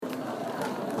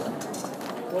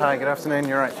Hi, good afternoon,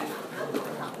 you're right.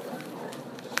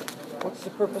 What's the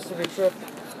purpose of your trip?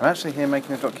 I'm actually here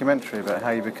making a documentary about how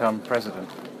you become president.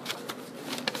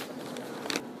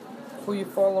 Who are you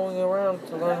following around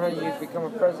to learn how you become a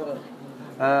president?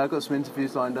 I've got some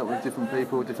interviews lined up with different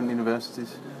people, different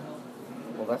universities.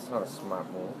 Well, that's not a smart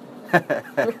move.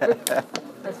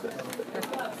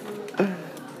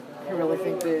 You really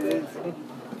think that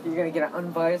you're going to get an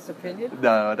unbiased opinion?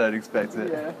 No, I don't expect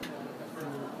it. Yeah.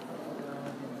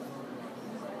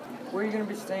 Where are you going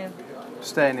to be staying?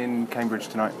 Staying in Cambridge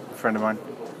tonight, a friend of mine.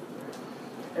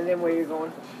 And then where are you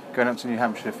going? Going up to New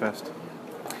Hampshire first.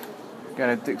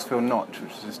 Going to Dixville Notch,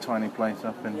 which is this tiny place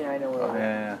up in... Yeah, I know where it is.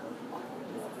 Yeah.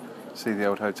 See the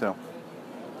old hotel.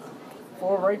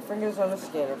 4 right fingers on the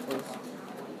scanner, please.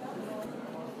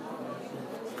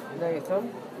 Now your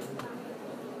thumb.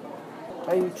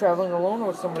 Are you traveling alone or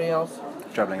with somebody else?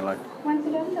 Travelling alone. Once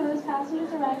again, those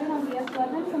passengers arriving on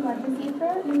BS11 from London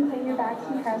Heathrow, you can claim your bags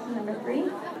from carousel number 3.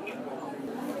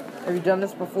 Have you done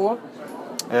this before?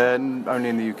 Only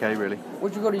in the UK, really.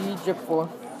 What'd you go to Egypt for?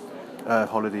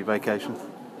 Holiday vacation.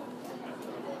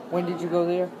 When did you go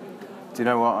there? Do you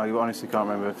know what? I honestly can't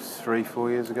remember.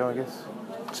 3-4 years ago, I guess.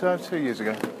 2 years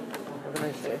ago. Have a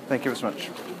nice day. Thank you very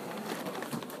much.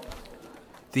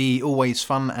 The always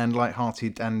fun and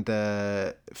light-hearted and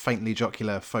faintly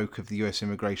jocular folk of the US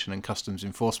Immigration and Customs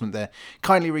Enforcement there,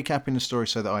 kindly recapping the story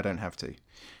so that I don't have to.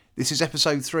 This is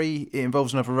episode 3. It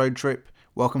involves another road trip.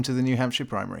 Welcome to the New Hampshire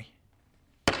Primary.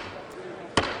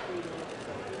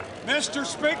 Mr.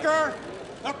 Speaker,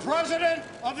 the President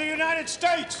of the United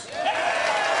States.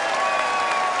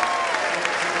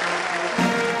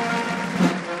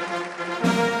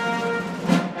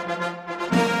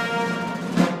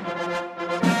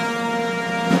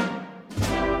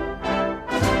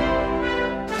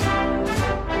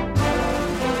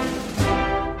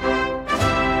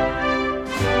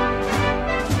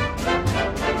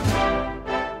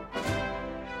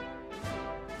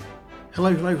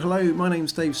 Hello, my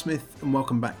name's Dave Smith and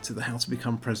welcome back to the How to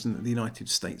Become President of the United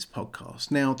States podcast.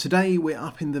 Now, today we're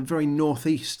up in the very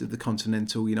northeast of the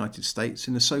continental United States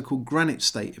in the so-called Granite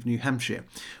State of New Hampshire,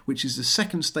 which is the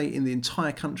second state in the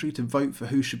entire country to vote for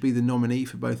who should be the nominee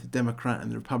for both the Democrat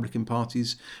and the Republican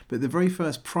parties, but the very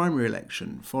first primary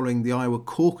election following the Iowa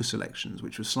caucus elections,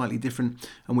 which was slightly different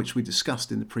and which we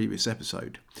discussed in the previous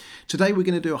episode. Today we're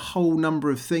going to do a whole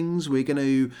number of things. We're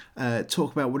going to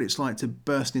talk about what it's like to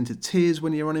burst into tears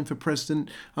when you're running for president.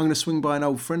 I'm going to swing by an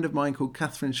old friend of mine called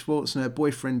Katherine and her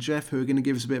boyfriend Jeff, who are going to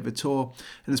give us a bit of a tour.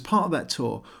 And as part of that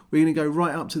tour, we're going to go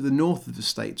right up to the north of the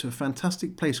state to a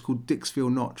fantastic place called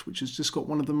Dixville Notch, which has just got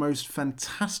one of the most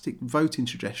fantastic voting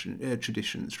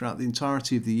traditions throughout the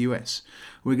entirety of the US.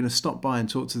 We're going to stop by and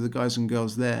talk to the guys and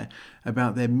girls there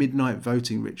about their midnight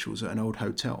voting rituals at an old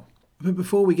hotel. But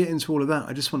before we get into all of that,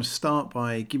 I just want to start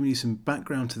by giving you some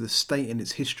background to the state and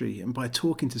its history and by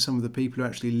talking to some of the people who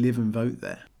actually live and vote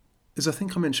there. As I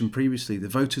think I mentioned previously, the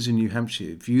voters in New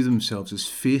Hampshire view themselves as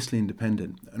fiercely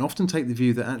independent and often take the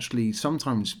view that actually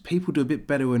sometimes people do a bit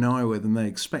better in Iowa than they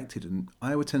expected, and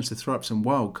Iowa tends to throw up some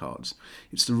wild cards.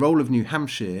 It's the role of New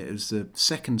Hampshire as the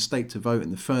second state to vote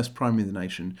in the first primary of the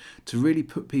nation to really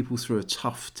put people through a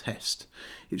tough test.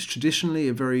 It's traditionally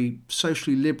a very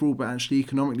socially liberal but actually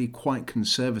economically quite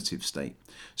conservative state.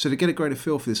 So to get a greater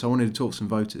feel for this, I wanted to talk to some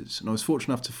voters, and I was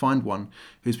fortunate enough to find one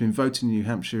who's been voting in New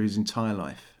Hampshire his entire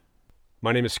life.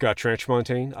 My name is Scott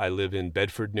Trenchmontaine. I live in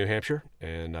Bedford, New Hampshire,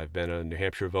 and I've been a New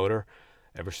Hampshire voter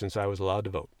ever since I was allowed to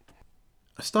vote.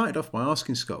 I started off by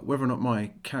asking Scott whether or not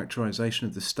my characterisation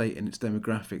of the state and its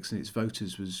demographics and its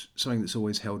voters was something that's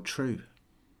always held true.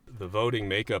 The voting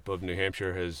makeup of New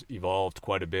Hampshire has evolved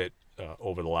quite a bit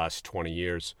over the last 20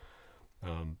 years.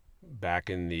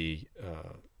 Back in the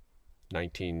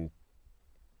 1950s,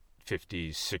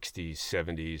 60s,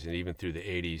 70s, and even through the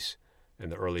 80s, in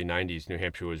the early 90s, New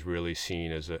Hampshire was really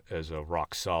seen as a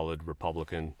rock-solid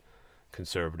Republican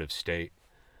conservative state.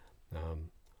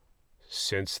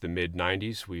 Since the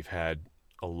mid-90s, we've had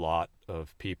a lot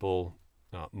of people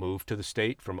move to the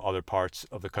state from other parts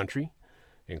of the country,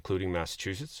 including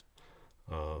Massachusetts,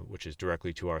 which is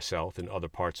directly to our south, and other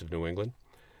parts of New England.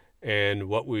 And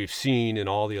what we've seen in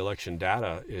all the election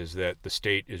data is that the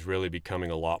state is really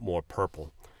becoming a lot more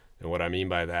purple. And what I mean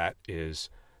by that is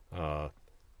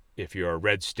if you're a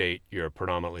red state, you're a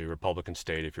predominantly Republican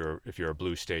state. If you're a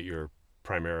blue state, you're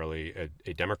primarily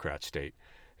a Democrat state.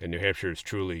 And New Hampshire is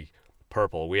truly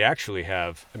purple. We actually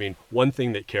have, one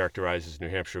thing that characterizes New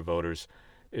Hampshire voters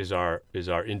is our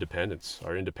independence,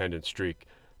 our independent streak.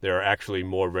 There are actually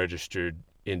more registered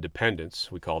independents,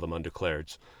 we call them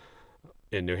undeclareds,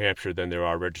 in New Hampshire than there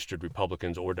are registered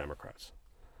Republicans or Democrats.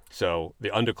 So the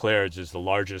undeclareds is the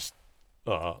largest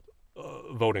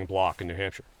voting bloc in New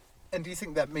Hampshire. And do you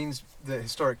think that means that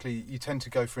historically you tend to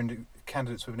go for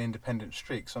candidates with an independent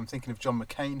streak? So I'm thinking of John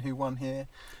McCain, who won here,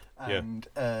 and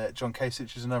John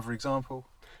Kasich is another example.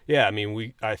 Yeah, I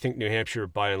mean, I think New Hampshire,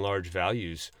 by and large,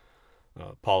 values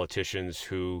politicians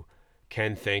who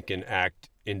can think and act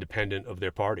independent of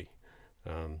their party.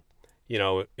 You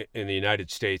know, in the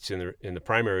United States, in the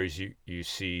primaries, you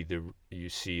see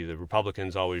the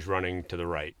Republicans always running to the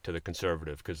right, to the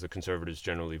conservative, because the conservatives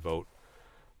generally vote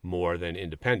more than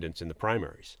independents in the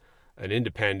primaries. An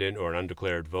independent or an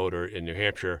undeclared voter in New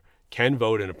Hampshire can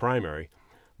vote in a primary,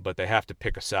 but they have to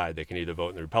pick a side. They can either vote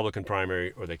in the Republican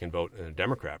primary or they can vote in a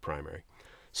Democrat primary.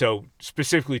 So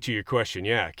specifically to your question,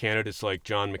 yeah, candidates like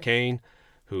John McCain,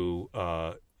 who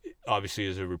obviously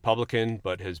is a Republican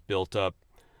but has built up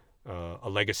a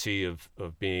legacy of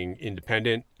being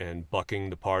independent and bucking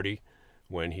the party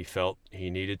when he felt he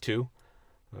needed to.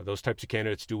 Those types of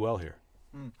candidates do well here.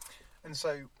 Mm. And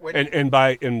so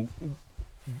and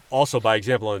also by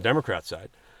example on the Democrat side,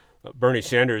 Bernie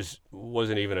Sanders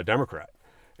wasn't even a Democrat,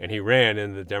 and he ran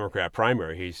in the Democrat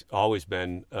primary. He's always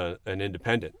been an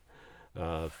independent.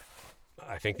 I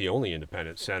think the only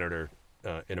independent senator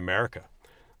in America,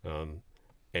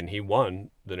 and he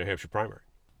won the New Hampshire primary.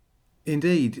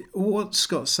 Indeed. What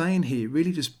Scott's saying here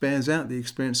really just bears out the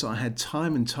experience that I had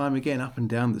time and time again up and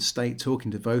down the state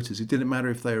talking to voters. It didn't matter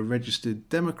if they were registered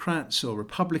Democrats or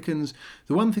Republicans.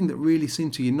 The one thing that really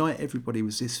seemed to unite everybody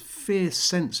was this fierce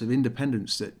sense of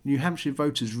independence that New Hampshire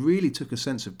voters really took a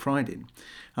sense of pride in.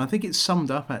 And I think it's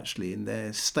summed up actually in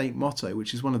their state motto,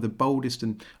 which is one of the boldest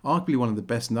and arguably one of the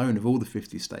best known of all the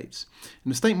 50 states.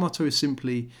 And the state motto is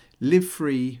simply, live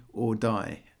free or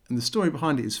die. And the story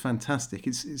behind it is fantastic.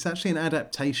 It's actually an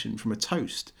adaptation from a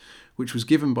toast which was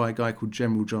given by a guy called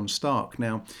General John Stark.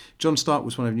 Now, John Stark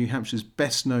was one of New Hampshire's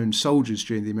best-known soldiers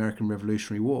during the American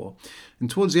Revolutionary War. And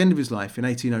towards the end of his life, in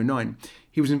 1809,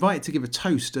 he was invited to give a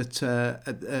toast at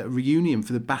a reunion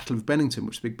for the Battle of Bennington,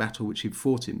 which is a big battle which he'd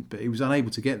fought in, but he was unable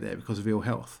to get there because of ill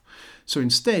health. So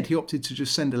instead, he opted to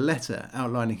just send a letter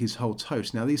outlining his whole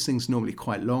toast. Now, these things are normally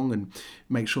quite long and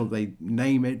make sure they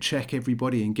name it, check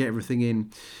everybody and get everything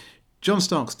in. John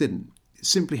Stark's didn't. It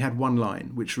simply had one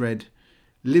line, which read,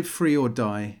 live free or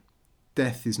die,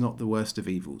 death is not the worst of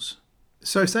evils.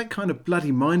 So it's that kind of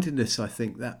bloody mindedness, I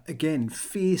think, that, again,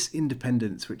 fierce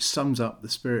independence, which sums up the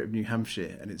spirit of New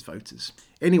Hampshire and its voters.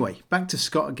 Anyway, back to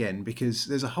Scott again, because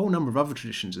there's a whole number of other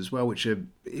traditions as well, which are,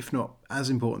 if not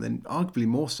as important, then arguably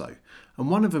more so. And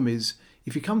one of them is,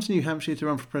 if you come to New Hampshire to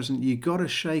run for president, you've got to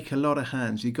shake a lot of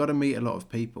hands. You've got to meet a lot of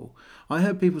people. I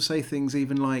heard people say things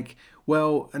even like,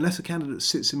 well, unless a candidate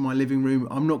sits in my living room,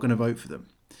 I'm not going to vote for them.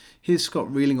 Here's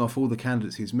Scott reeling off all the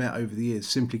candidates he's met over the years,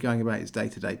 simply going about his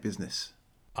day-to-day business.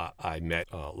 I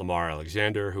met Lamar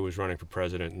Alexander, who was running for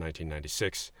president in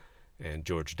 1996, and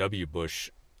George W. Bush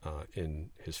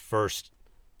in his first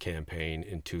campaign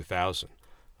in 2000.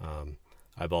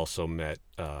 I've also met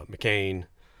McCain,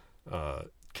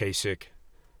 Kasich,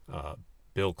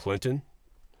 Bill Clinton.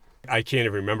 I can't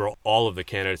even remember all of the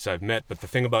candidates I've met, but the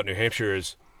thing about New Hampshire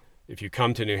is if you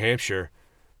come to New Hampshire,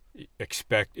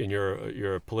 expect, and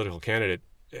you're a political candidate,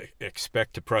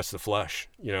 expect to press the flesh.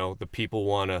 You know, the people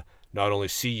want to not only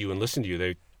see you and listen to you,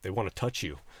 they want to touch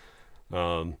you,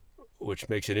 which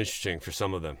makes it interesting for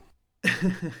some of them.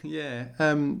 Yeah,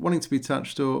 wanting to be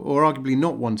touched or arguably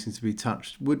not wanting to be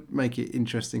touched would make it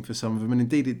interesting for some of them, and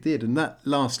indeed it did. And that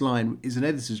last line is an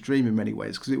editor's dream in many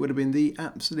ways, because it would have been the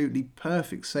absolutely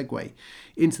perfect segue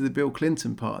into the Bill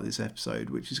Clinton part of this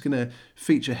episode, which is going to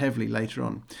feature heavily later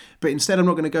on. But instead, I'm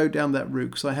not going to go down that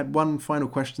route, because I had one final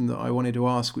question that I wanted to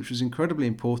ask, which was incredibly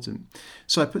important.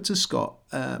 So I put to Scott,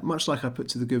 much like I put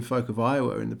to the good folk of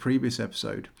Iowa in the previous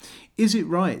episode, is it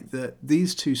right that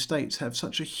these two states have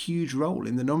such a huge role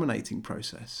in the nominating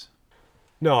process?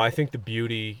 No, I think the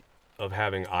beauty of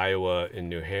having Iowa and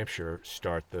New Hampshire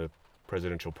start the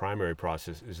presidential primary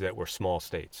process is that we're small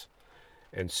states.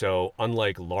 And so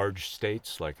unlike large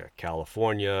states like a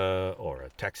California or a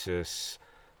Texas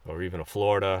or even a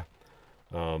Florida,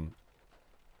 the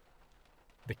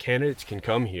candidates can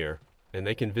come here and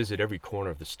they can visit every corner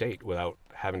of the state without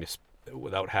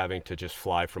having to just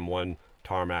fly from one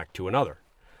tarmac to another.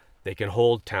 They can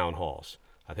hold town halls.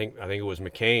 I think it was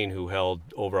McCain who held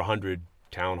over 100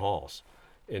 town halls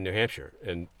in New Hampshire,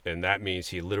 and that means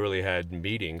he literally had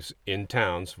meetings in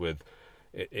towns with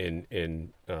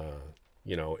in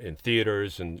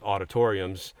theaters and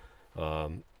auditoriums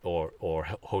or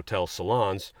hotel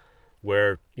salons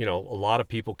where a lot of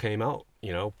people came out.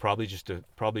 Probably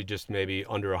just maybe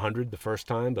under 100 the first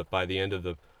time, but by the end of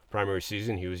the primary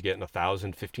season, he was getting 1,000,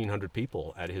 1,500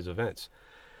 people at his events.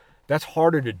 That's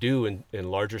harder to do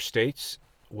in larger states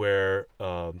where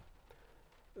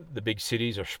the big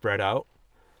cities are spread out.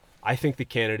 I think the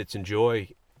candidates enjoy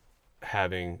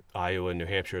having Iowa and New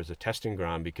Hampshire as a testing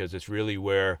ground because it's really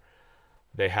where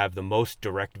they have the most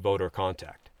direct voter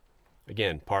contact.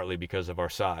 Again, partly because of our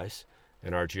size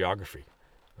and our geography.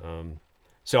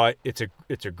 So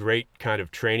it's a great kind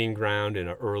of training ground and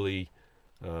an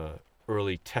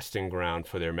early testing ground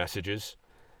for their messages,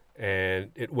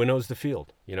 and it winnows the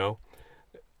field. You know,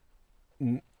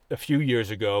 a few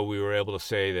years ago we were able to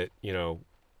say that you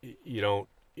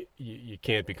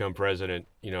can't become president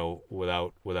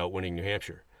without winning New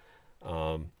Hampshire,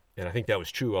 and I think that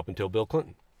was true up until Bill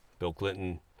Clinton. Bill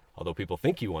Clinton, although people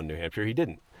think he won New Hampshire, he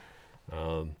didn't,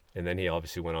 and then he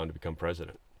obviously went on to become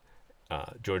president.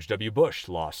 George W. Bush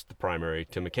lost the primary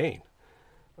to McCain,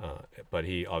 but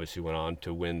he obviously went on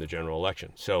to win the general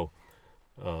election. So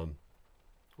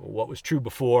what was true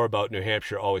before about New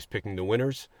Hampshire always picking the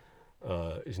winners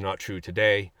is not true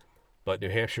today, but New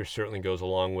Hampshire certainly goes a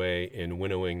long way in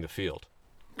winnowing the field.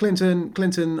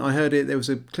 Clinton, I heard it. There was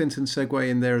a Clinton segue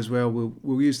in there as well.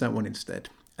 We'll use that one instead.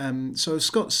 So as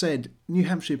Scott said, New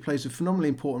Hampshire plays a phenomenally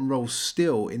important role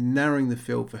still in narrowing the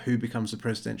field for who becomes the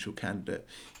presidential candidate.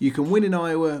 You can win in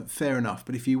Iowa, fair enough,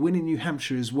 but if you win in New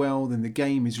Hampshire as well, then the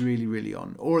game is really, really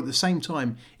on. Or at the same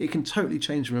time, it can totally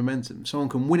change the momentum. Someone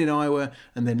can win in Iowa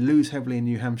and then lose heavily in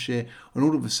New Hampshire, and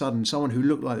all of a sudden, someone who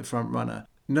looked like the front runner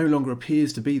no longer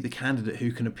appears to be the candidate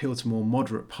who can appeal to more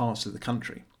moderate parts of the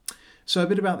country. So a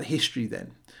bit about the history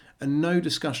then. And no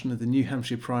discussion of the New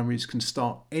Hampshire primaries can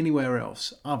start anywhere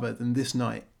else other than this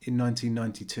night in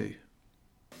 1992.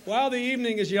 While the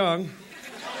evening is young,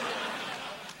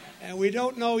 and we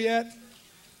don't know yet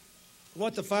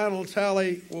what the final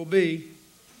tally will be,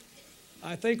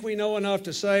 I think we know enough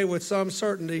to say with some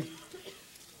certainty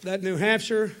that New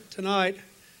Hampshire tonight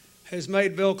has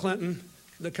made Bill Clinton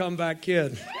the comeback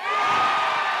kid.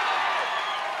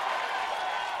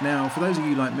 Now, for those of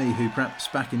you like me who perhaps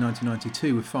back in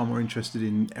 1992 were far more interested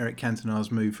in Eric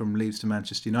Cantona's move from Leeds to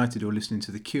Manchester United or listening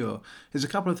to The Cure, there's a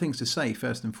couple of things to say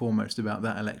first and foremost about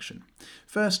that election.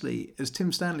 Firstly, as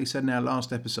Tim Stanley said in our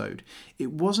last episode,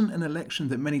 it wasn't an election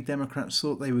that many Democrats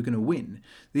thought they were going to win.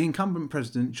 The incumbent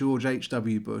president, George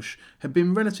H.W. Bush, had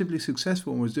been relatively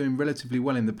successful and was doing relatively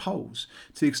well in the polls,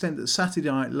 to the extent that Saturday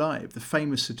Night Live, the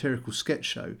famous satirical sketch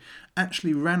show,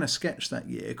 actually ran a sketch that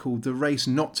year called The Race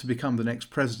Not to Become the Next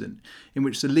President, in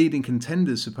which the leading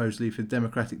contenders supposedly for the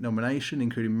Democratic nomination,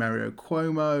 including Mario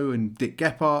Cuomo and Dick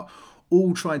Gephardt,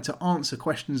 all tried to answer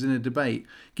questions in a debate,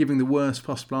 giving the worst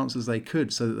possible answers they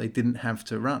could so that they didn't have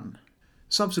to run.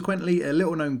 Subsequently, a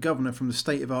little-known governor from the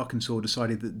state of Arkansas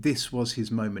decided that this was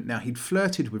his moment. Now, he'd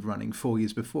flirted with running 4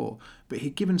 years before, but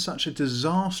he'd given such a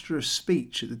disastrous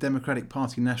speech at the Democratic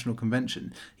Party National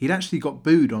Convention, he'd actually got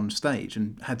booed on stage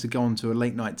and had to go on to a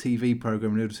late-night TV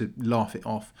programme in order to laugh it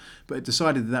off, but had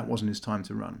decided that wasn't his time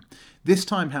to run. This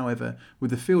time, however,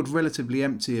 with the field relatively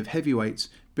empty of heavyweights,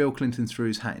 Bill Clinton threw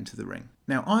his hat into the ring.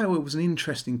 Now, Iowa was an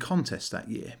interesting contest that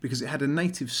year because it had a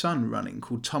native son running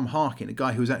called Tom Harkin, a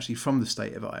guy who was actually from the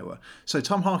state of Iowa. So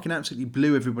Tom Harkin absolutely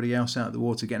blew everybody else out of the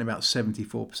water, getting about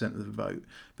 74% of the vote.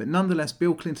 But nonetheless,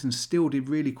 Bill Clinton still did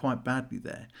really quite badly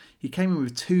there. He came in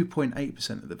with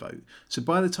 2.8% of the vote. So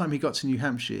by the time he got to New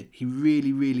Hampshire, he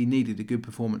really, really needed a good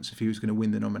performance if he was going to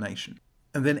win the nomination.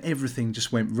 And then everything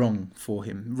just went wrong for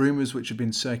him. Rumours which had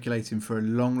been circulating for a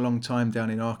long, long time down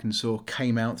in Arkansas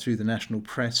came out through the national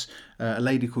press. A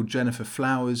lady called Jennifer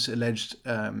Flowers alleged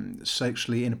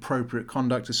sexually inappropriate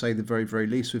conduct, to say the very, very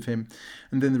least, with him.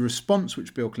 And then the response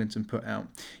which Bill Clinton put out,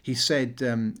 he said,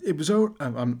 it was...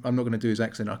 I'm not going to do his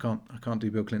accent. I can't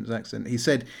do Bill Clinton's accent. He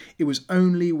said, it was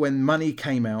only when money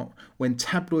came out, when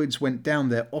tabloids went down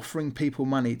there offering people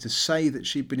money to say that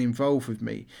she'd been involved with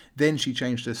me, then she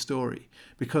changed her story,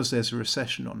 because there's a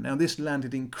recession on. Now, this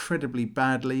landed incredibly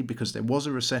badly because there was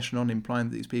a recession on, implying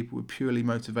that these people were purely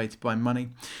motivated by money.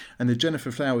 And the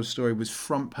Jennifer Flowers story was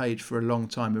front page for a long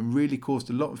time and really caused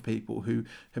a lot of people who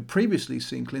had previously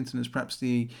seen Clinton as perhaps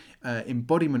the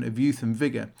embodiment of youth and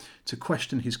vigour to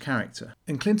question his character.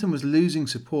 And Clinton was losing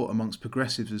support amongst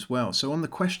progressives as well. So on the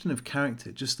question of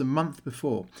character, just the month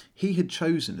before, he had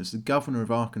chosen as the governor of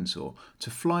Arkansas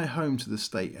to fly home to the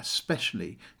state,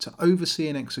 especially to oversee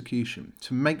an execution,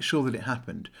 to make sure that it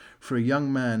happened, for a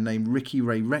young man named Ricky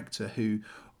Ray Rector, who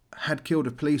had killed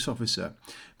a police officer,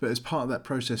 but as part of that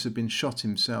process had been shot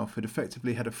himself, had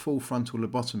effectively had a full frontal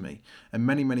lobotomy, and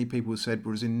many people said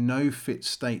was in no fit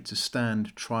state to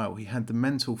stand trial. He had the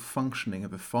mental functioning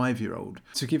of a 5-year-old.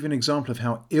 To give you an example of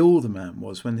how ill the man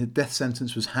was, when the death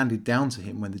sentence was handed down to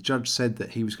him, when the judge said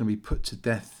that he was going to be put to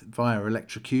death via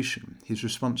electrocution, his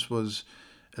response was,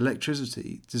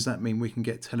 "Electricity? Does that mean we can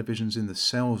get televisions in the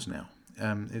cells now?"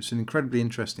 It's an incredibly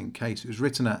interesting case. It was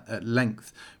written at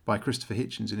length by Christopher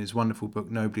Hitchens in his wonderful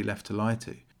book Nobody Left to Lie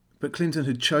To. But Clinton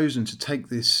had chosen to take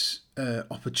this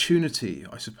opportunity,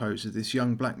 I suppose, of this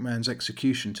young black man's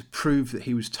execution to prove that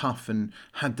he was tough and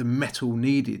had the mettle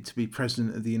needed to be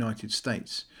President of the United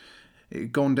States. It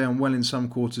had gone down well in some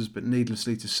quarters, but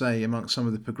needlessly to say, amongst some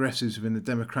of the progressives within the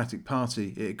Democratic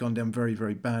Party, it had gone down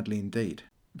very badly indeed.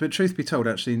 But truth be told,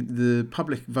 actually, the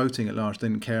public voting at large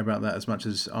didn't care about that as much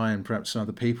as I and perhaps some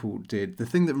other people did. The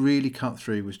thing that really cut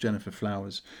through was Jennifer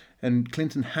Flowers, and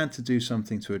Clinton had to do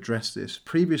something to address this.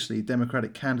 Previously,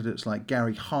 Democratic candidates like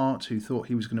Gary Hart, who thought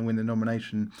he was going to win the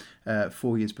nomination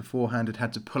 4 years beforehand,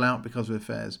 had to pull out because of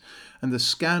affairs, and the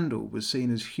scandal was seen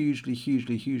as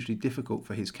hugely difficult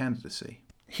for his candidacy.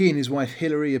 He and his wife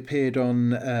Hillary appeared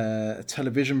on a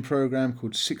television program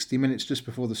called 60 Minutes just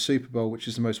before the Super Bowl, which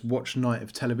is the most watched night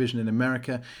of television in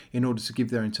America, in order to give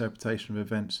their interpretation of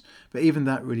events. But even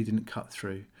that really didn't cut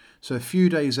through. So a few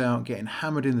days out, getting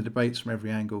hammered in the debates from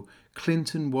every angle,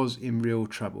 Clinton was in real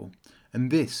trouble. And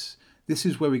this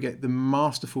is where we get the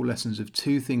masterful lessons of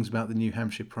two things about the New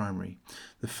Hampshire primary.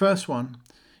 The first one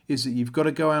is that you've got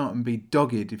to go out and be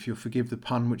dogged, if you'll forgive the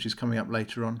pun, which is coming up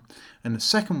later on. And the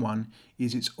second one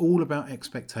is it's all about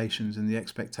expectations and the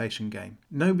expectation game.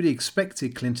 Nobody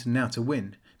expected Clinton now to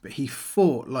win, but he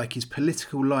fought like his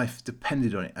political life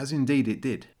depended on it, as indeed it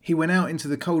did. He went out into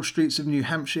the cold streets of New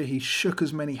Hampshire, he shook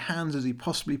as many hands as he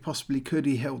possibly could,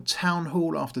 he held town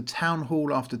hall after town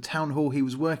hall after town hall, he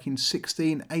was working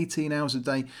 16, 18 hours a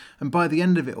day, and by the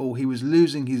end of it all he was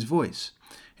losing his voice.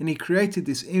 And he created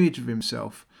this image of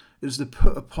himself as the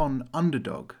put-upon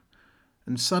underdog.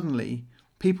 And suddenly,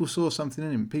 people saw something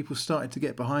in him. People started to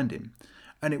get behind him.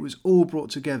 And it was all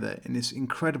brought together in this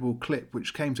incredible clip,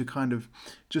 which came to kind of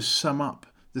just sum up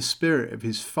the spirit of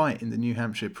his fight in the New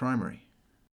Hampshire primary.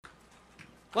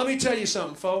 Let me tell you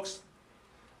something, folks.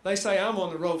 They say I'm on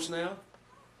the ropes now.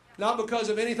 Not because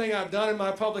of anything I've done in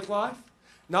my public life.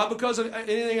 Not because of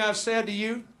anything I've said to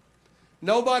you.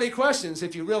 Nobody questions,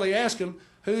 if you really ask them,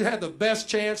 who had the best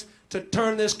chance to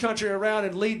turn this country around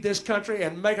and lead this country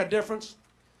and make a difference?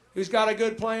 Who's got a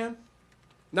good plan?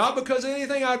 Not because of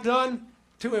anything I've done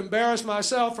to embarrass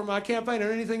myself for my campaign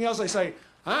or anything else. They say,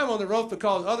 I'm on the rope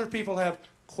because other people have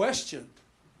questioned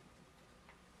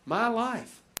my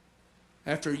life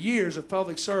after years of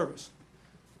public service.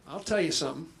 I'll tell you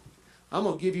something. I'm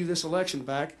going to give you this election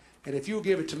back, and if you'll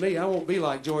give it to me, I won't be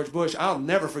like George Bush. I'll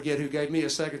never forget who gave me a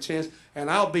second chance, and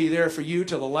I'll be there for you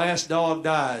till the last dog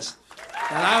dies.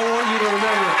 And I want you to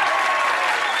remember it.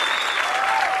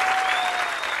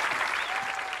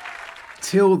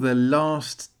 Till the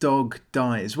last dog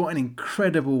dies. What an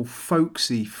incredible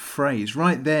folksy phrase.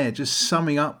 Right there, just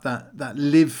summing up that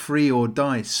live free or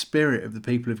die spirit of the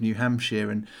people of New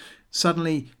Hampshire. And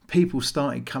suddenly people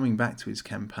started coming back to his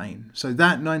campaign. So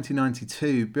that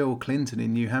 1992 Bill Clinton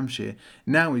in New Hampshire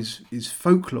now is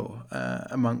folklore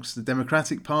amongst the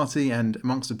Democratic Party and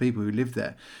amongst the people who live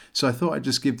there. So I thought I'd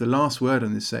just give the last word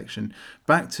on this section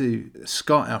back to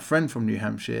Scott, our friend from New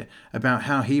Hampshire, about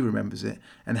how he remembers it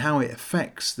and how it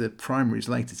affects the primaries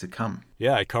later to come.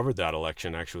 Yeah, I covered that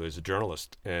election actually as a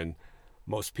journalist, and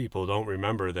most people don't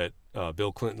remember that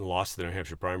Bill Clinton lost the New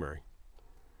Hampshire primary.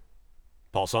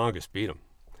 Paul Tsongas beat him.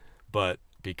 But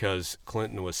because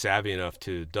Clinton was savvy enough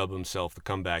to dub himself the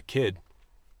comeback kid,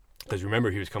 because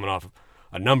remember he was coming off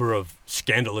a number of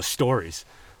scandalous stories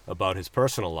about his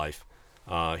personal life,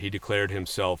 he declared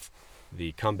himself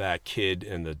the comeback kid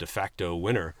and the de facto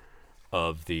winner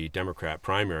of the Democrat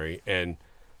primary. And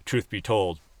truth be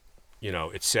told,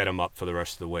 it set him up for the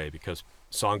rest of the way, because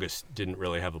Tsongas didn't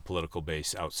really have a political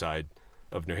base outside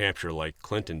of New Hampshire like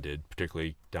Clinton did,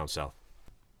 particularly down south.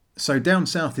 So down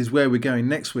south is where we're going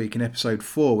next week in episode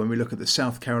 4, when we look at the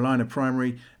South Carolina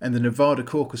primary and the Nevada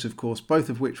caucus, of course, both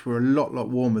of which were a lot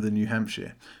warmer than New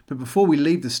Hampshire. But before we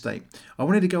leave the state, I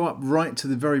wanted to go up right to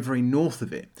the very north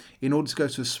of it in order to go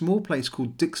to a small place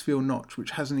called Dixville Notch,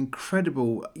 which has an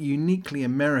incredible, uniquely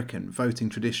American voting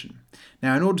tradition.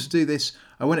 Now, in order to do this,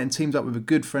 I went and teamed up with a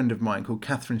good friend of mine called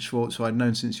Katherine Schwartz, who I'd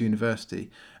known since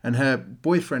university, and her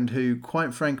boyfriend, who,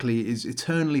 quite frankly, is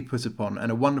eternally put upon,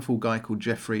 and a wonderful guy called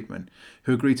Jeff Friedman,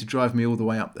 who agreed to drive me all the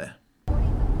way up there.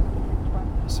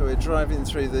 So we're driving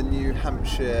through the New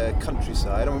Hampshire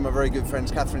countryside. I'm with my very good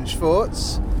friends Katherine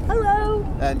Schwartz. Hello.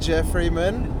 And Jeff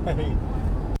Freeman. Hey.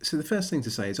 So the first thing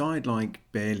to say is I'd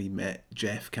barely met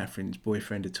Jeff, Katherine's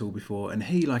boyfriend, at all before, and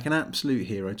he, like an absolute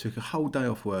hero, took a whole day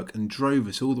off work and drove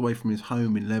us all the way from his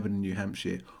home in Lebanon, New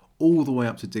Hampshire, all the way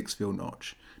up to Dixville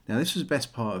Notch. Now this was the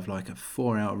best part of like a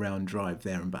 4-hour round drive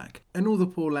there and back. And all the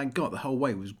poor lad got the whole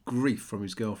way was grief from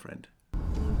his girlfriend.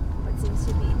 What seems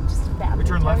to be just a bad. We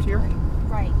turn left here?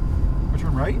 Right. We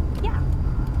turn right? Yeah.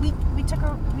 We took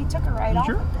a right off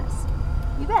of this.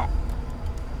 You bet.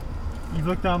 You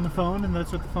looked down the phone and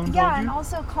that's what the phone told you? Yeah, and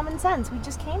also common sense. We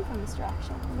just came from this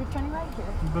direction. We're turning right here.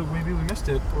 But maybe we missed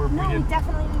it, or No, we we did.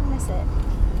 definitely didn't miss it.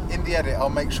 In the edit, I'll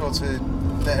make sure to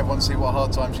let everyone see what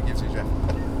hard time she gives you, Jeff.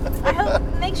 I hope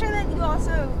make sure that you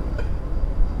also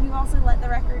let the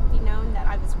record be known that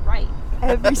I was right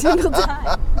every single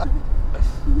time.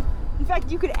 In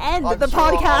fact, you could end the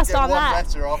podcast I'll on get that. one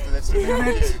letter after this.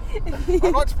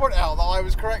 I'd like to point out that I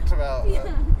was correct about.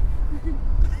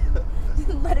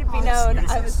 Let it be known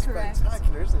I was correct.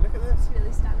 Spectacular, isn't it? Look at this. It's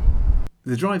really stunning.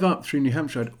 The drive up through New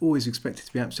Hampshire I'd always expected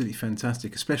to be absolutely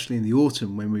fantastic, especially in the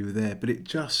autumn when we were there, but it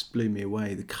just blew me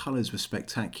away. The colours were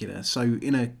spectacular. So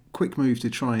in a quick move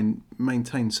to try and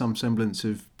maintain some semblance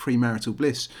of premarital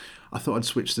bliss, I thought I'd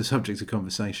switch the subject of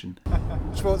conversation.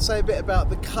 Schwartz, say a bit about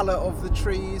the colour of the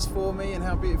trees for me and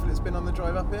how beautiful it's been on the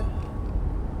drive up here.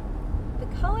 The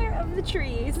color of the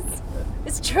trees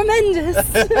is tremendous.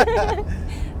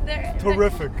 They're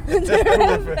Terrific.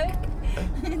 terrific.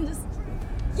 And just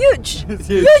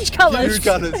huge colours. Huge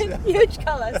colours. Huge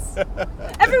colours.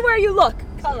 Everywhere you look,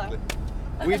 colour.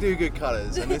 We do good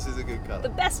colours, and this is a good The colour.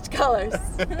 best colours.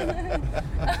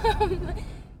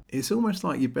 It's almost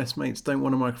like your best mates don't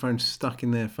want a microphone stuck in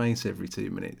their face every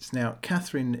 2 minutes. Now,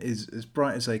 Katherine is as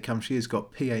bright as they come. She has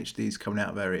got PhDs coming out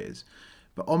of her ears.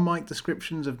 But on-mic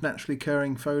descriptions of naturally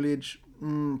occurring foliage,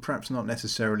 perhaps not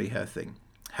necessarily her thing.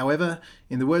 However,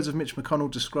 in the words of Mitch McConnell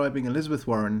describing Elizabeth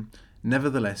Warren,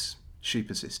 nevertheless, she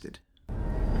persisted.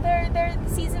 The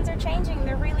seasons are changing.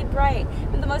 They're really bright.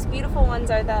 And the most beautiful ones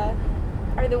are the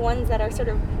ones that are sort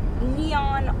of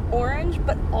neon orange,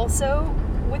 but also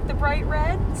with the bright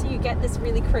red. So you get this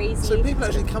really crazy. So people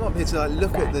actually come up here to like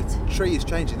look at the trees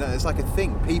changing. No, it's like a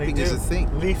thing. Peeping is a thing.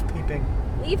 Leaf peeping.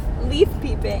 Leaf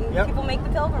peeping. Yep. People make the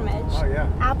pilgrimage. Oh yeah.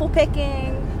 Apple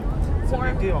picking. It's a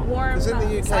big deal. Warm Because in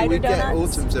the UK cider we get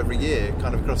donuts. autumns every year,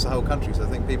 kind of across the whole country. So I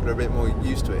think people are a bit more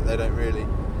used to it. They don't really.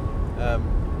 I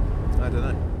don't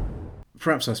know.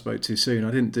 Perhaps I spoke too soon.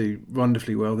 I didn't do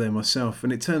wonderfully well there myself.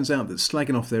 And it turns out that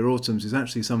slagging off their autumns is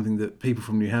actually something that people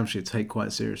from New Hampshire take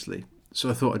quite seriously. So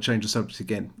I thought I'd change the subject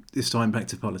again, this time back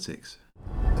to politics.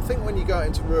 I think when you go out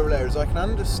into rural areas, I can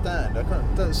understand,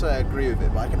 don't say I agree with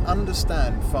it, but I can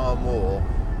understand far more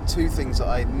two things that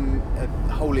are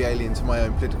wholly alien to my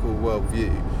own political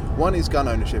worldview. One is gun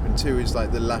ownership, and two is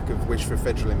like the lack of wish for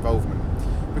federal involvement.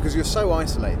 Because you're so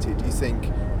isolated, you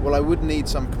think, well, I would need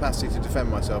some capacity to defend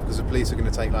myself because the police are going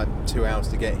to take like 2 hours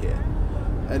to get here.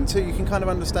 And two, you can kind of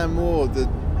understand more the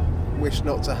wish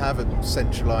not to have a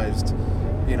centralised,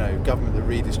 government that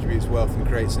redistributes wealth and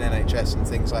creates an NHS and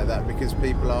things like that, because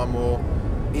people are more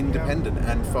independent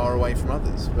and far away from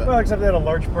others. But Well, except that a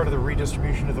large part of the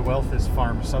redistribution of the wealth is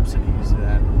farm subsidies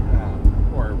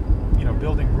or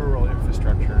building rural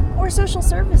infrastructure. Or social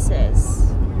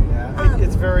services. Yeah,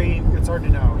 it's hard to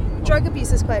know. Drug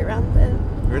abuse is quite rampant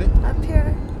really? up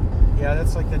here. Yeah,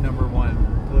 that's like the number one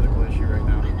political issue right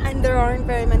now. And there aren't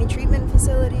very many treatment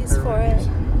facilities for it.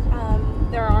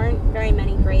 There aren't very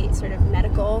many great sort of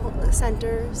medical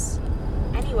centers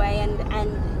anyway, and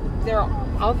there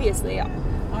obviously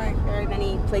aren't very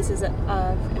many places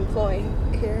of employ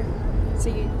here. So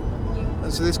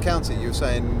And so this county,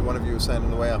 one of you was saying on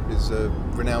the way up, is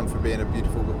renowned for being a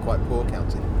beautiful but quite poor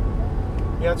county.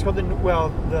 Yeah, it's called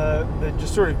the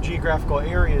just sort of geographical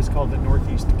area is called the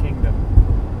Northeast Kingdom,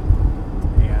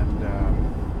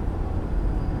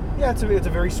 and it's a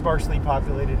very sparsely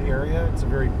populated area. It's a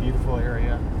very beautiful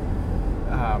area,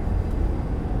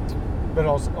 but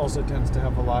also tends to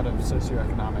have a lot of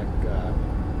socioeconomic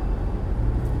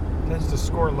tends to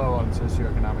score low on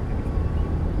socioeconomic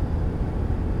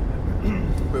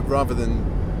indicators. But rather than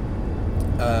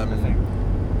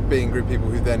being a group of people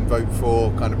who then vote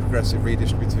for kind of progressive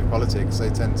redistributive politics, they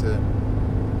tend to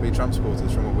be Trump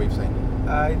supporters from what we've seen.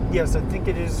 Yes, I think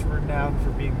it is renowned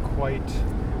for being quite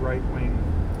right-wing.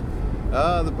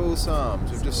 Ah, the Bull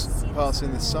Psalms. We've just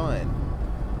passing the sign.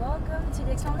 welcome to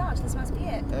Dixville Notch. This must be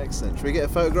it. Excellent. Should we get a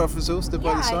photograph of us all stood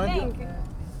by the sign? I think.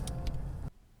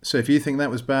 So if you think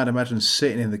that was bad, imagine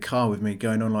sitting in the car with me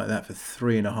going on like that for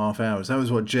 3.5 hours. That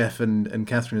was what Jeff and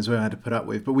Katherine as well had to put up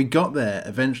with. But we got there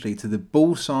eventually to the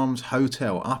Balsams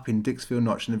Hotel up in Dixville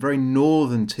Notch, in the very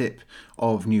northern tip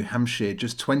of New Hampshire,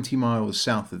 just 20 miles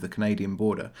south of the Canadian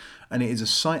border. And it is a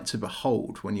sight to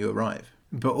behold when you arrive.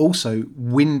 But also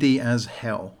windy as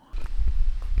hell.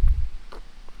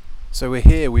 So we're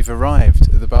here, we've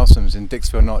arrived at the Balsams in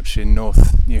Dixville Notch in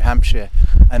North New Hampshire,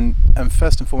 and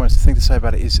first and foremost the thing to say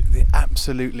about it is the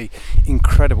absolutely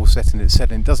incredible setting it's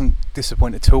set in. It doesn't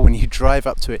disappoint at all when you drive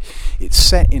up to it. It's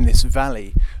set in this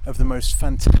valley of the most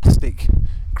fantastic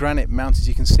granite mountains.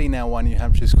 You can see now why New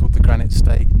Hampshire is called the Granite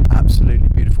State. Absolutely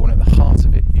beautiful, and at the heart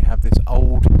of it you have this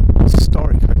old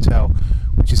historic hotel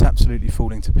which is absolutely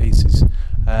falling to pieces.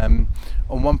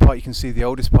 On one part you can see the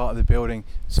oldest part of the building.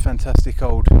 It's a fantastic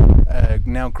old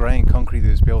now grey and concrete that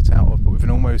was built out of, but with an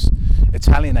almost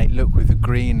Italianate look with the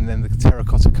green and then the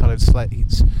terracotta coloured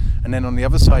slates. And then on the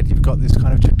other side you've got this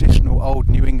kind of traditional old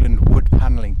New England wood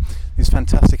panelling. These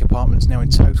fantastic apartments now in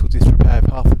total disrepair,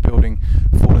 half the building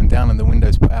fallen down and the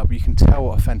windows put out, but you can tell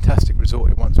what a fantastic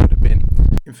resort it once would have been.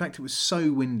 In fact, it was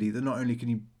so windy that not only can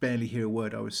you barely hear a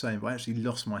word I was saying, but I actually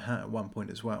lost my hat at one point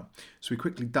as well. So we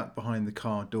quickly ducked behind the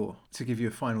car door to give you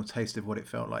a final taste of what it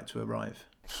felt like to arrive.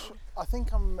 I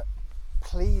think I'm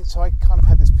pleased. So I kind of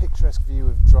had this picturesque view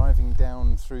of driving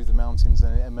down through the mountains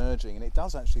and emerging, and it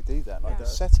does actually do that. Like the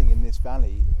setting in this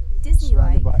valley,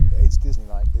 Disney-like. It's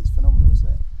Disney-like. It's phenomenal, isn't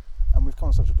it? And we've come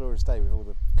on such a glorious day with all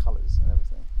the colours and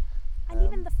everything. And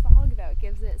even the fog, though,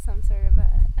 gives it some sort of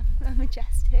a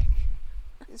majestic...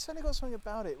 It's certainly got something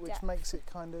about it which depth. makes it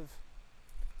kind of...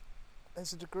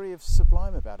 There's a degree of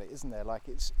sublime about it, isn't there? Like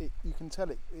you can tell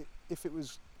it if it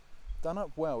was done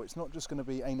up well, it's not just going to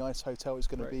be a nice hotel, it's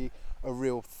going to be a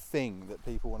real thing that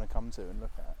people want to come to and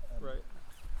look at. Right.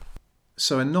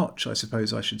 So a notch, I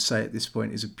suppose I should say at this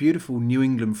point, is a beautiful New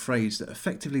England phrase that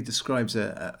effectively describes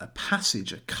a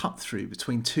passage, a cut through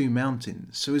between two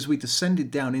mountains. So as we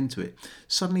descended down into it,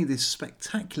 suddenly this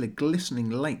spectacular glistening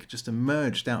lake just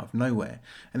emerged out of nowhere,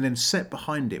 and then set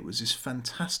behind it was this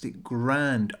fantastic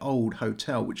grand old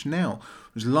hotel, which now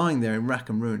was lying there in rack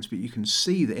and ruins, but you can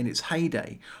see that in its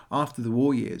heyday, after the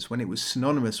war years, when it was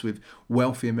synonymous with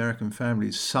wealthy American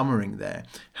families summering there,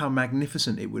 how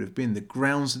magnificent it would have been, the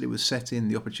grounds that it was set in,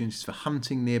 the opportunities for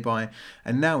hunting nearby,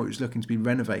 and now it was looking to be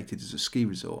renovated as a ski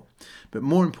resort. But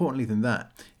more importantly than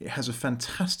that, it has a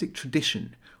fantastic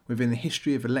tradition within the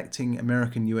history of electing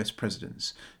American US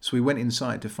presidents. So we went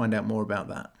inside to find out more about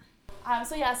that.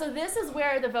 So this is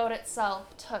where the vote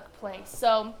itself took place.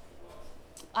 So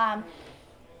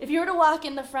if you were to walk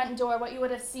in the front door, what you would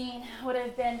have seen would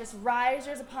have been just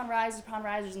risers upon risers upon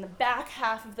risers in the back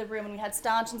half of the room, and we had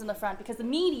stanchions in the front because the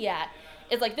media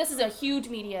is like, this is a huge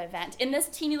media event. In this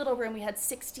teeny little room, we had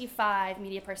 65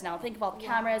 media personnel. Think of all the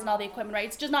cameras and all the equipment, right?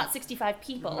 It's just not 65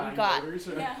 people. We got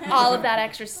all of that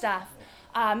extra stuff.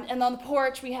 And on the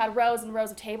porch, we had rows and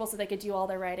rows of tables so they could do all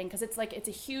their writing, because it's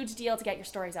a huge deal to get your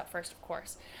stories out first, of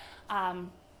course. So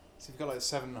you've got like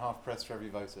 7.5 press for every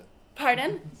voter.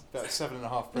 Pardon? About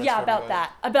 7.5 press. Yeah, about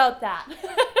that.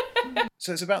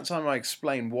 So it's about time I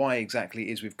explain why exactly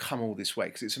it is we've come all this way,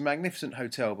 because it's a magnificent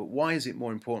hotel, but why is it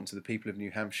more important to the people of New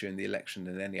Hampshire in the election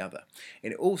than any other?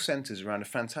 And it all centres around a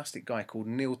fantastic guy called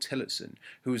Neil Tillotson,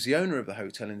 who was the owner of the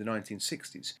hotel in the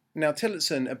 1960s. Now,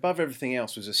 Tillotson, above everything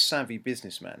else, was a savvy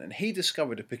businessman, and he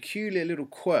discovered a peculiar little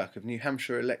quirk of New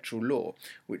Hampshire electoral law,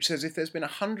 which says if there's been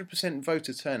 100%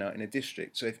 voter turnout in a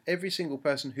district, so if every single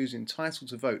person who's entitled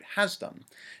to vote has done,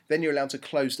 then you're allowed to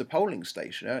close the polling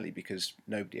station early because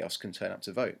nobody else can turn up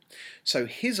to vote. So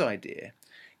his idea,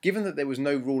 given that there was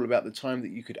no rule about the time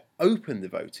that you could open the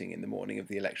voting in the morning of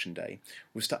the election day,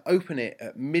 was to open it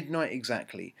at midnight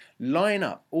exactly, line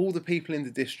up all the people in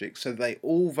the district so they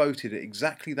all voted at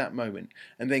exactly that moment,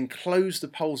 and then close the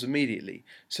polls immediately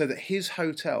so that his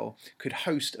hotel could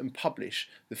host and publish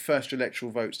the first electoral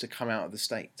votes to come out of the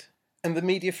state. And the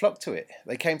media flocked to it.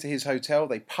 They came to his hotel,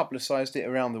 they publicised it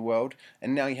around the world,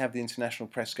 and now you have the international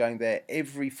press going there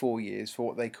every 4 years for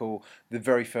what they call the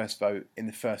very first vote in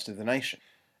the first of the nation.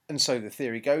 And so the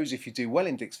theory goes, if you do well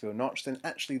in Dixville Notch, then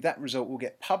actually that result will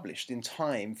get published in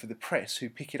time for the press who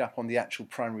pick it up on the actual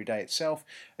primary day itself,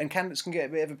 and candidates can get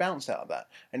a bit of a bounce out of that.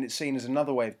 And it's seen as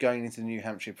another way of going into the New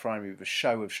Hampshire primary with a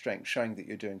show of strength, showing that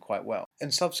you're doing quite well.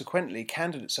 And subsequently,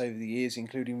 candidates over the years,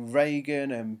 including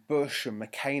Reagan and Bush and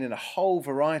McCain and a whole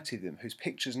variety of them, whose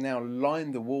pictures now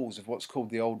line the walls of what's called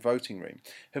the old voting room,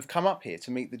 have come up here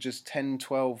to meet the just 10,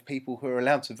 12 people who are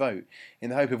allowed to vote in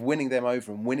the hope of winning them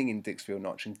over and winning in Dixville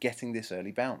Notch and getting this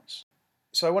early bounce.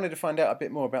 So I wanted to find out a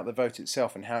bit more about the vote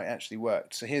itself and how it actually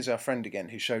worked. So here's our friend again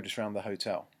who showed us around the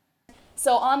hotel.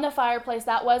 So on the fireplace,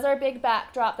 that was our big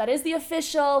backdrop. That is the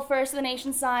official First of the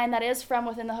Nation sign. That is from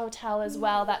within the hotel as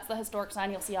well. That's the historic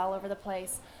sign you'll see all over the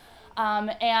place.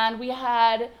 And we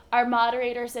had our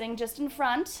moderator sitting just in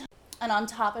front, and on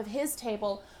top of his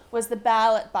table was the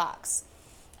ballot box.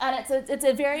 And it's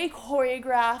a very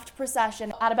choreographed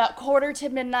procession. At about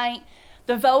 1:45,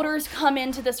 the voters come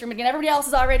into this room. Again, everybody else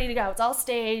is all ready to go. It's all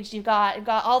staged. You've got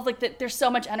all there's so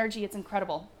much energy. It's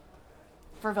incredible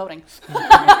for voting.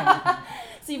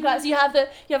 So you have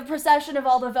a procession of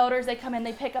all the voters. They come in,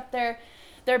 they pick up their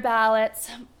ballots,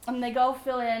 and they go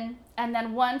fill in. And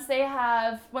then once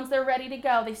they're ready to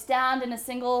go, they stand in a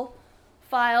single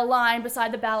file line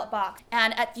beside the ballot box.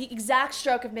 And at the exact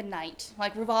stroke of midnight,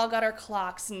 like we've all got our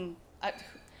clocks, and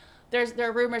there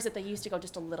are rumors that they used to go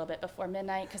just a little bit before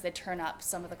midnight because they turn up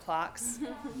some of the clocks.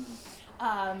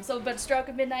 But stroke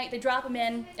of midnight, they drop them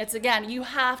in. It's, again, you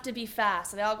have to be fast.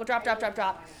 So they all go drop.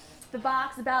 The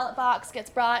ballot box gets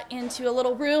brought into a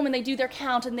little room, and they do their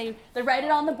count, and they write it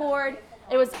on the board.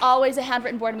 It was always a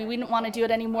handwritten board. I mean, we didn't want to do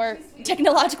it any more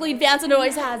technologically advanced than it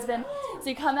always has been. So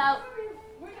you come out,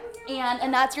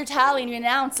 and that's your tally, and you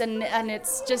announce, and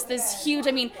it's just this huge,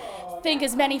 I mean, think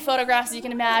as many photographs as you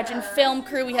can imagine. Film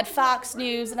crew, we had Fox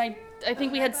News, and I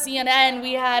think we had CNN,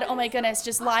 we had, oh my goodness,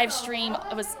 just live stream.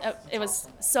 It was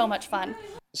so much fun.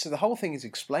 So the whole thing is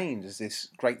explained as this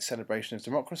great celebration of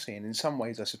democracy, and in some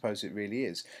ways I suppose it really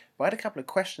is. But I had a couple of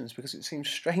questions, because it seems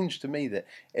strange to me that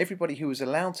everybody who was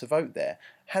allowed to vote there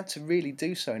had to really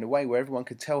do so in a way where everyone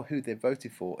could tell who they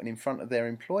voted for and in front of their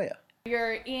employer.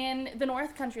 You're in the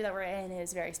North Country that we're in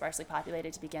is very sparsely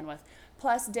populated to begin with.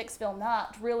 Plus, Dixville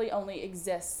Notch really only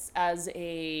exists as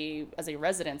a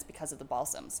residence because of the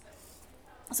Balsams.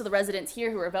 So the residents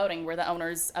here who were voting were the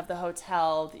owners of the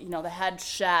hotel, the head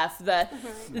chef, the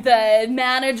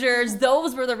managers.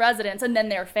 Those were the residents, and then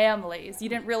their families. You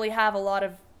didn't really have a lot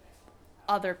of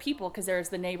other people because there's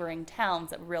the neighboring towns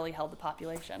that really held the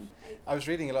population. I was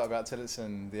reading a lot about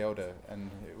Tillotson the Elder,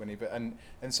 and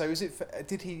so is it?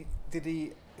 Did he?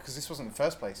 Because this wasn't the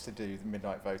first place to do the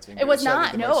midnight voting. It was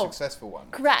not. The No. most successful one.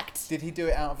 Correct. Did he do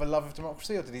it out of a love of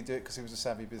democracy, or did he do it because he was a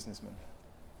savvy businessman?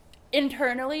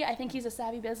 Internally, I think he's a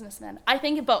savvy businessman. I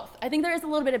think both. I think there is a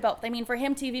little bit of both. I mean, for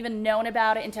him to have even known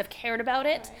about it and to have cared about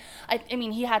it, I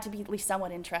mean, he had to be at least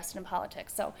somewhat interested in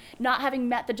politics. So not having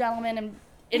met the gentleman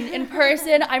in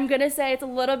person, I'm going to say it's a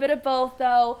little bit of both,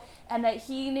 though, and that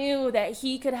he knew that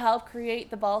he could help create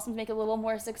the Balsams, make it a little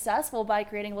more successful by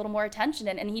creating a little more attention,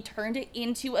 and he turned it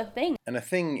into a thing. And a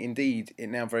thing, indeed, it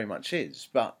now very much is.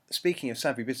 But speaking of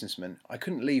savvy businessmen, I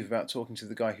couldn't leave without talking to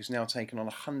the guy who's now taken on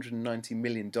 $190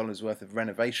 million worth of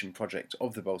renovation project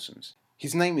of the Balsams.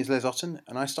 His name is Les Otten,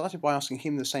 and I started by asking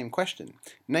him the same question.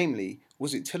 Namely,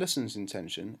 was it Tillotson's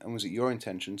intention, and was it your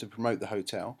intention, to promote the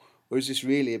hotel, or is this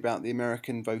really about the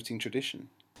American voting tradition?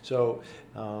 So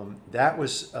that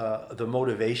was the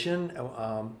motivation,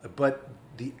 but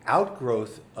the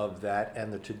outgrowth of that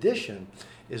and the tradition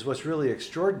is what's really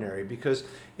extraordinary, because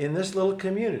in this little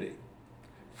community,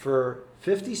 for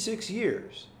 56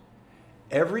 years,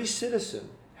 every citizen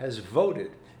has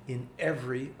voted in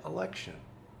every election.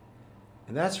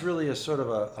 And that's really a sort of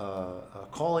a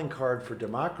calling card for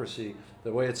democracy,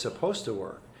 the way it's supposed to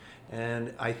work.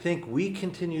 And I think we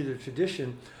continue the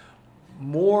tradition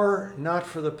more not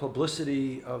for the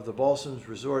publicity of the Balsams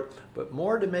Resort, but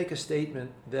more to make a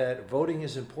statement that voting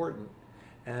is important,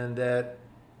 and that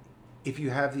if you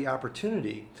have the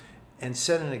opportunity, and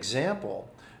set an example,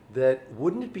 that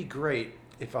wouldn't it be great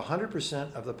if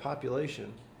 100% of the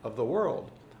population of the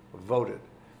world voted?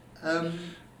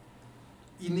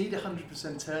 You need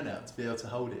 100% turnout to be able to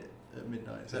hold it at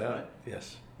midnight, is that right?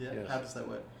 Yes. Yeah. Yes. How does that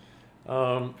work?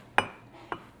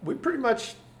 We pretty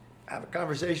much have a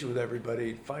conversation with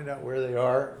everybody, find out where they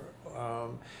are.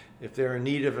 If they're in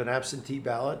need of an absentee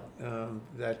ballot,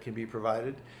 that can be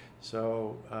provided.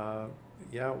 So,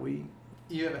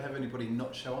 You ever have anybody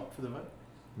not show up for the vote?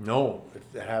 No.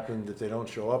 If it happened that they don't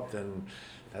show up, then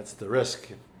that's the risk.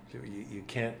 You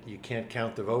can't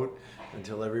count the vote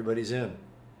until everybody's in.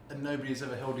 And nobody's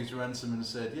ever held you to ransom and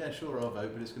said, yeah, sure, I'll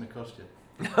vote, but it's going to cost you.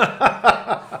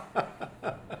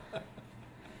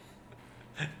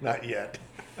 Not yet.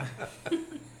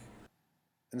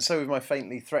 And so with my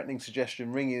faintly threatening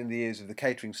suggestion ringing in the ears of the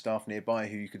catering staff nearby,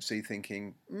 who you could see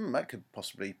thinking, that could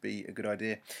possibly be a good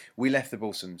idea, we left the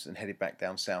Balsams and headed back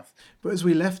down south. But as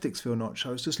we left Dixville Notch,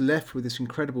 I was just left with this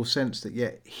incredible sense that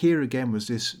yet here again was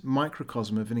this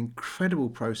microcosm of an incredible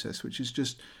process which is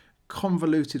just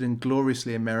convoluted and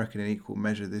gloriously American in equal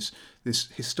measure, this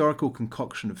historical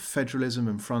concoction of federalism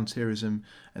and frontierism,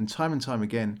 and time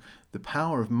again, the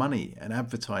power of money and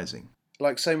advertising.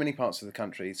 like so many parts of the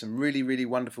country, some really, really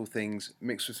wonderful things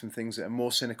mixed with some things that a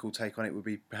more cynical take on it would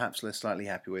be perhaps less slightly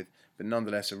happy with, but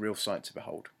nonetheless a real sight to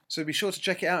behold. So be sure to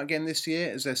check it out again this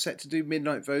year, as they're set to do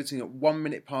midnight voting at 1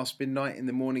 minute past midnight in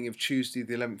the morning of Tuesday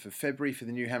the 11th of February for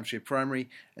the New Hampshire primary,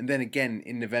 and then again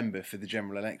in November for the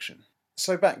general election.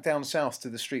 So back down south to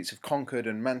the streets of Concord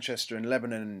and Manchester and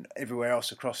Lebanon and everywhere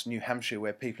else across New Hampshire,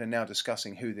 where people are now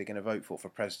discussing who they're going to vote for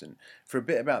president, for a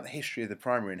bit about the history of the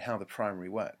primary and how the primary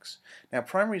works. Now,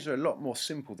 primaries are a lot more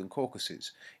simple than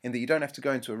caucuses, in that you don't have to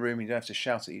go into a room and you don't have to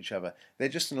shout at each other. They're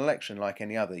just an election like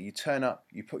any other. You turn up,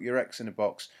 you put your X in a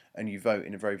box, and you vote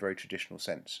in a very, very traditional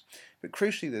sense. But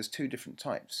crucially, there's two different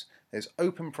types. There's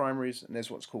open primaries and there's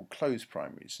what's called closed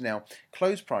primaries. Now,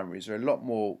 closed primaries are a lot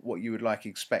more what you would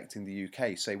expect in the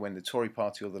UK, say when the Tory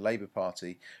party or the Labour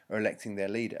Party are electing their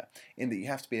leader, in that you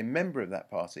have to be a member of that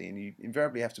party, and you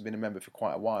invariably have to have been a member for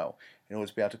quite a while in order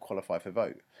to be able to qualify for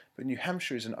vote. But New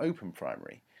Hampshire is an open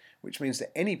primary, which means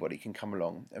that anybody can come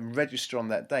along and register on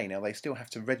that day. Now, they still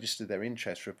have to register their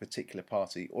interest for a particular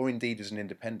party, or indeed as an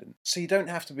independent. So you don't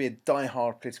have to be a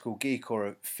die-hard political geek or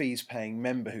a fees-paying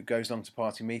member who goes along to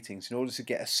party meetings in order to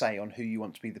get a say on who you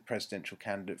want to be the presidential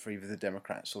candidate for either the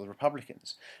Democrats or the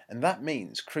Republicans. And that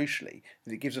means, crucially,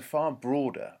 that it gives a far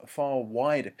broader, a far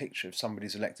wider picture of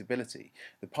somebody's electability.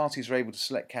 The parties are able to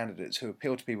select candidates who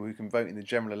appeal to people who can vote in the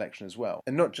general election as well,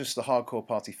 and not just the hardcore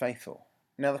party faithful.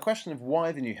 Now, the question of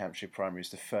why the New Hampshire primary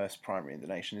is the first primary in the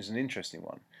nation is an interesting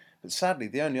one, but sadly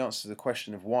the only answer to the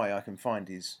question of why I can find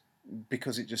is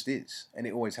because it just is, and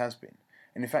it always has been.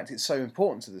 And in fact, it's so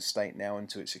important to the state now and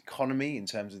to its economy in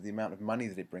terms of the amount of money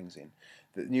that it brings in,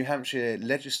 that the New Hampshire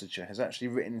legislature has actually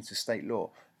written into state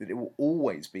law that it will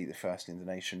always be the first in the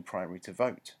nation primary to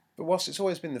vote. But whilst it's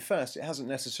always been the first, it hasn't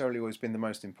necessarily always been the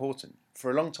most important.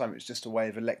 For a long time it was just a way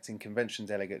of electing convention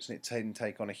delegates, and it didn't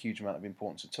take on a huge amount of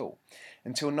importance at all.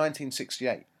 Until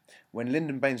 1968, when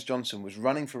Lyndon Baines Johnson was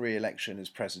running for re-election as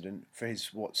president for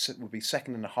his what would be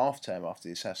second and a half term after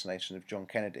the assassination of John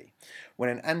Kennedy, when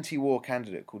an anti-war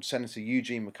candidate called Senator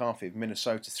Eugene McCarthy of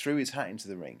Minnesota threw his hat into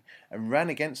the ring and ran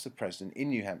against the president in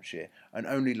New Hampshire and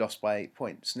only lost by 8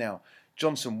 points. Now,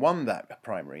 Johnson won that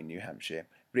primary in New Hampshire,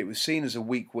 but it was seen as a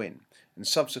weak win, and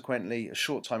subsequently, a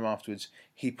short time afterwards,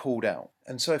 he pulled out.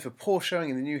 And so if a poor showing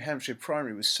in the New Hampshire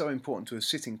primary was so important to a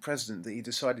sitting president that he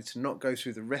decided to not go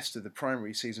through the rest of the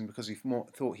primary season because he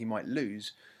thought he might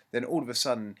lose, then all of a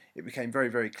sudden it became very,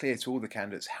 very clear to all the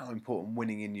candidates how important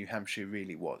winning in New Hampshire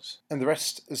really was. And the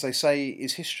rest, as they say,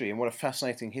 is history, and what a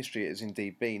fascinating history it has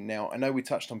indeed been. Now, I know we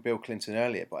touched on Bill Clinton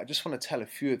earlier, but I just want to tell a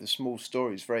few of the small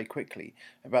stories very quickly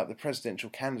about the presidential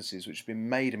candidacies which have been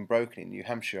made and broken in New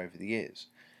Hampshire over the years.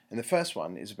 And the first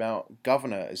one is about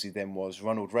Governor, as he then was,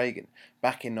 Ronald Reagan,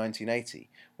 back in 1980,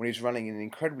 when he was running in an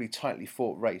incredibly tightly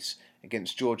fought race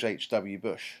against George H.W.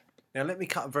 Bush. Now, let me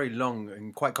cut a very long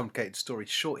and quite complicated story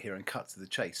short here and cut to the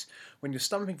chase. When you're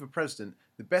stumping for president,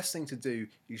 the best thing to do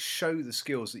is show the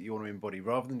skills that you want to embody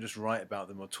rather than just write about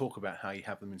them or talk about how you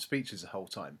have them in speeches the whole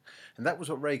time. And that was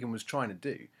what Reagan was trying to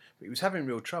do, but he was having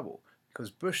real trouble because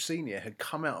Bush Sr. had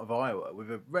come out of Iowa with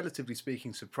a relatively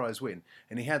speaking surprise win,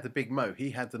 and he had the big mo, he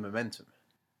had the momentum.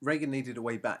 Reagan needed a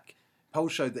way back.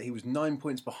 Polls showed that he was 9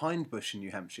 points behind Bush in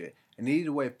New Hampshire and needed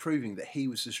a way of proving that he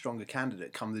was the stronger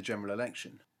candidate come the general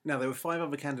election. Now, there were 5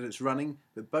 other candidates running,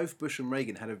 but both Bush and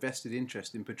Reagan had a vested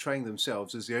interest in portraying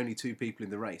themselves as the only 2 people in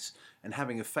the race and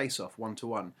having a face-off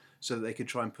 1-to-1 so that they could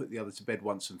try and put the other to bed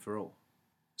once and for all.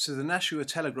 So the Nashua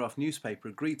Telegraph newspaper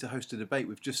agreed to host a debate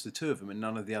with just the 2 of them and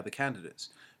none of the other candidates.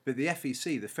 But the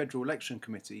FEC, the Federal Election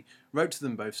Committee, wrote to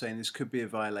them both saying this could be a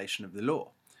violation of the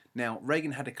law. Now,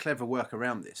 Reagan had a clever work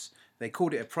around this. They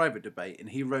called it a private debate, and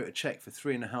he wrote a cheque for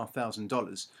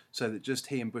 $3,500 so that just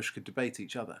he and Bush could debate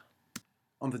each other.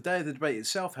 On the day of the debate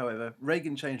itself, however,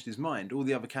 Reagan changed his mind. All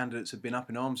the other candidates had been up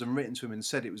in arms and written to him and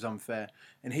said it was unfair,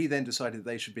 and he then decided that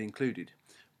they should be included.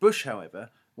 Bush, however,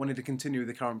 wanted to continue with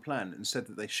the current plan and said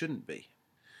that they shouldn't be.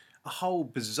 A whole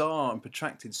bizarre and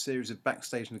protracted series of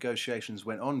backstage negotiations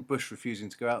went on, Bush refusing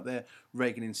to go out there,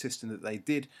 Reagan insisting that they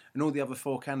did, and all the other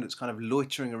 4 candidates kind of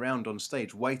loitering around on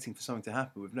stage waiting for something to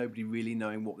happen with nobody really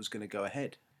knowing what was going to go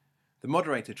ahead. The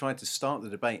moderator tried to start the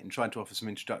debate and tried to offer some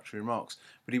introductory remarks,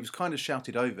 but he was kind of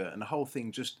shouted over and the whole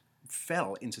thing just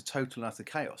fell into total and utter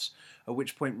chaos, at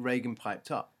which point Reagan piped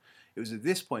up. It was at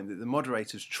this point that the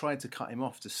moderators tried to cut him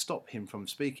off to stop him from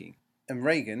speaking. And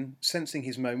Reagan, sensing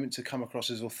his moment to come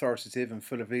across as authoritative and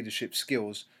full of leadership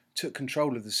skills, took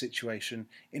control of the situation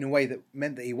in a way that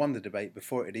meant that he won the debate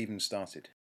before it had even started.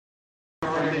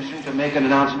 To make an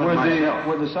announcement.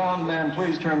 Would the sound man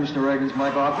please turn Mr. Reagan's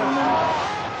mic off for a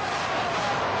minute?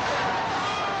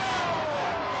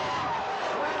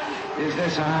 Is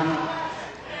this on?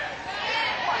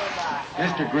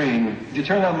 Mr. Green, Did you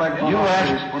turn that microphone you off,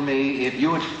 asked for me if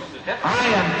you would... I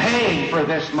am paying for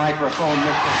this microphone,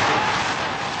 Mr. Green.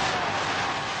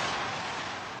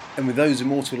 And with those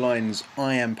immortal lines,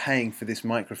 "I am paying for this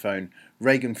microphone,"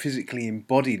 Reagan physically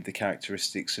embodied the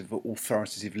characteristics of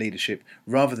authoritative leadership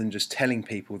rather than just telling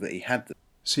people that he had them.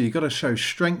 So you've got to show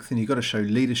strength and you've got to show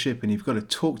leadership and you've got to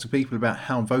talk to people about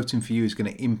how voting for you is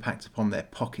going to impact upon their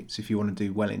pockets if you want to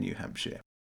do well in New Hampshire.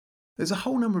 There's a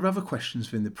whole number of other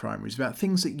questions within the primaries about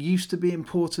things that used to be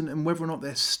important and whether or not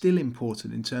they're still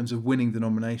important in terms of winning the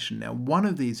nomination. Now, one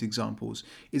of these examples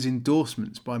is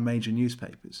endorsements by major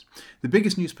newspapers. The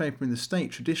biggest newspaper in the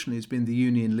state traditionally has been the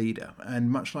Union Leader,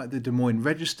 and much like the Des Moines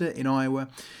Register in Iowa,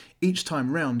 each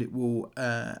time round it will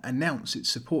announce its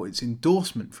support, its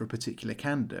endorsement for a particular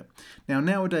candidate. Now,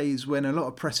 nowadays, when a lot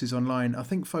of press is online, I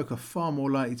think folk are far more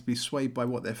likely to be swayed by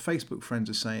what their Facebook friends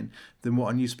are saying than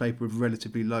what a newspaper with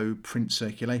relatively low print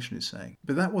circulation is saying.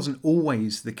 But that wasn't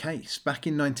always the case. Back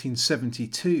in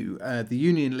 1972, the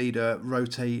Union Leader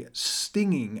wrote a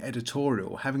stinging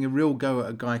editorial having a real go at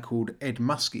a guy called Ed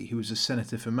Muskie, who was a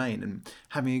senator for Maine, and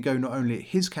having a go not only at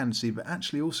his candidacy, but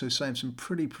actually also saying some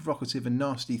pretty provocative and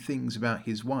nasty things about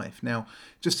his wife. Now,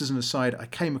 just as an aside, I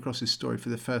came across this story for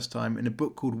the first time in a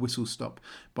book called Whistle Stop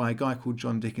by a guy called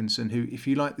John Dickinson, who, if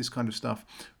you like this kind of stuff,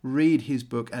 read his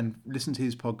book and listen to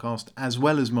his podcast, as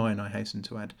well as mine, I hasten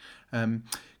to add,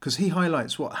 because he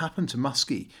highlights what happened to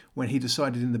Muskie when he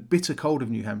decided in the bitter cold of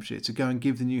New Hampshire to go and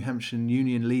give the New Hampshire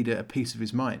Union Leader a piece of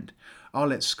his mind. I'll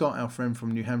let Scott, our friend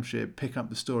from New Hampshire, pick up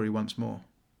the story once more.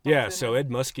 Yeah, so Ed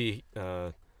Muskie,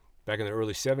 back in the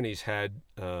early 70s, had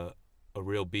a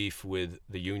real beef with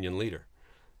the Union Leader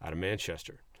out of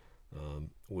Manchester,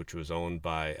 which was owned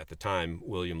by, at the time,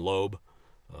 William Loeb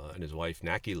and his wife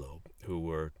Naki Loeb, who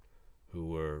were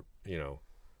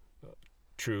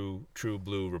true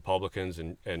blue Republicans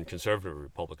and conservative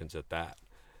Republicans at that.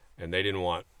 And they didn't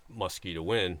want Muskie to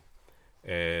win.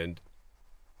 And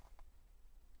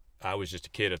I was just a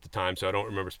kid at the time, so I don't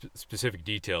remember specific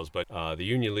details, but the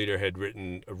Union Leader had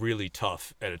written a really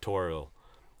tough editorial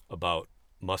about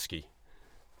Muskie.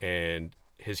 And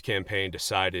his campaign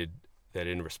decided that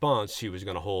in response, he was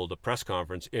going to hold a press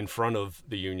conference in front of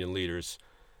the Union Leader's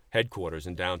headquarters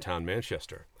in downtown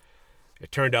Manchester.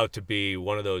 It turned out to be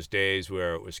one of those days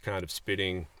where it was kind of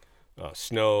spitting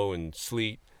snow and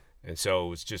sleet, and so it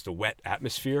was just a wet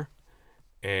atmosphere.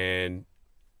 And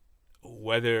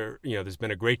whether, there's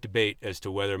been a great debate as to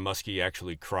whether Muskie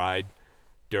actually cried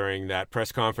during that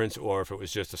press conference or if it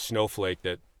was just a snowflake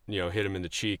that, hit him in the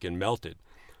cheek and melted.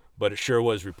 But it sure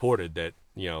was reported that,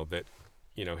 he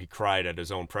cried at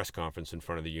his own press conference in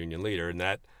front of the Union Leader, and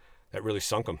that really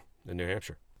sunk him in New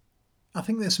Hampshire. I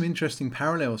think there's some interesting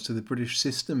parallels to the British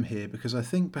system here, because I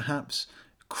think perhaps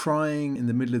crying in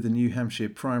the middle of the New Hampshire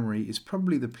primary is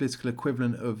probably the political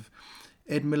equivalent of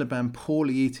Ed Miliband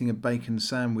poorly eating a bacon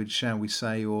sandwich, shall we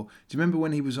say, or do you remember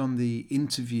when he was on the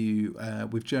interview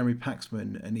with Jeremy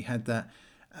Paxman and he had that,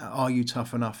 "Are you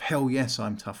tough enough? Hell yes,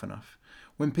 I'm tough enough."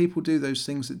 When people do those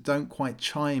things that don't quite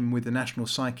chime with the national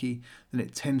psyche, then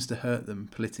it tends to hurt them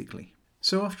politically.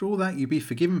 So after all that, you'd be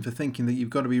forgiven for thinking that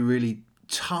you've got to be really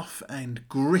tough and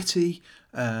gritty,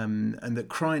 and that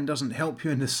crying doesn't help you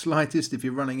in the slightest if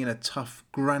you're running in a tough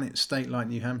granite state like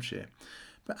New Hampshire.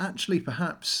 But actually,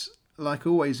 perhaps, like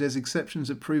always, there's exceptions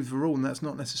that prove the rule, and that's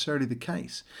not necessarily the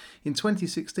case. In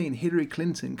 2016, Hillary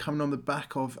Clinton, coming on the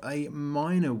back of a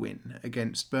minor win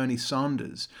against Bernie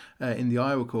Sanders in the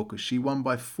Iowa caucus, she won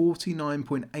by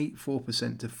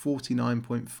 49.84% to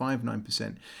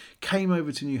 49.59%, came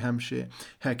over to New Hampshire.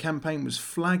 Her campaign was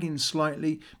flagging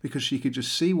slightly because she could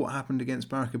just see what happened against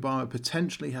Barack Obama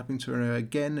potentially happening to her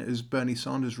again as Bernie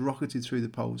Sanders rocketed through the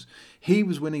polls. He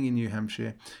was winning in New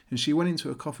Hampshire, and she went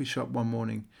into a coffee shop one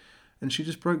morning and she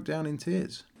just broke down in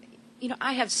tears.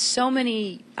 I have so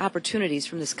many opportunities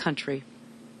from this country.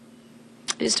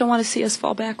 I just don't want to see us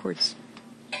fall backwards.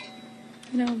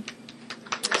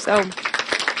 So.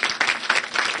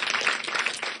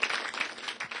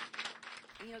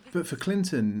 But for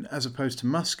Clinton, as opposed to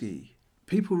Muskie,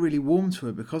 people really warmed to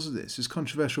her because of this. As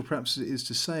controversial perhaps as it is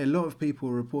to say, a lot of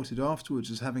people reported afterwards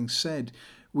as having said,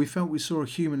 we felt we saw a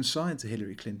human side to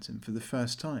Hillary Clinton for the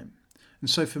first time. And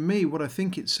so for me, what I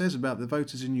think it says about the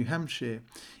voters in New Hampshire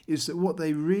is that what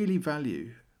they really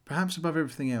value, perhaps above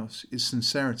everything else, is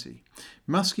sincerity.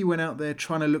 Muskie went out there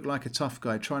trying to look like a tough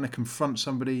guy, trying to confront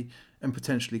somebody, and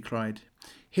potentially cried.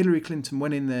 Hillary Clinton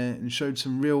went in there and showed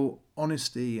some real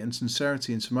honesty and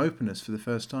sincerity and some openness for the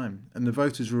first time, and the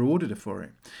voters rewarded her for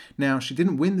it. Now, she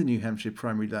didn't win the New Hampshire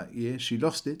primary that year. She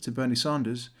lost it to Bernie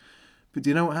Sanders. But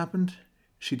do you know what happened?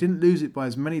 She didn't lose it by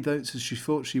as many votes as she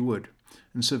thought she would.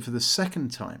 And so for the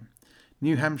second time,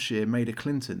 New Hampshire made a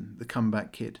Clinton the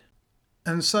comeback kid.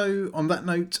 And so, on that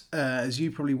note, as you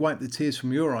probably wipe the tears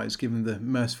from your eyes given the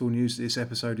merciful news that this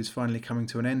episode is finally coming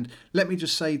to an end, let me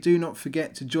just say do not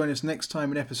forget to join us next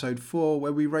time in episode 4,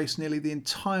 where we race nearly the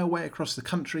entire way across the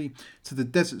country to the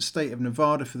desert state of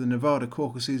Nevada for the Nevada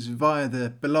caucuses via the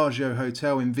Bellagio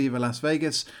Hotel in Viva Las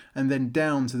Vegas, and then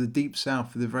down to the deep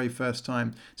south for the very first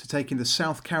time to take in the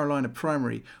South Carolina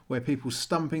primary, where people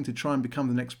stumping to try and become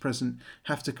the next president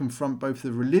have to confront both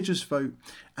the religious vote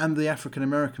and the African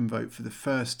American vote for the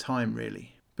first time,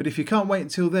 really. But if you can't wait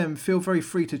until then, feel very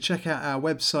free to check out our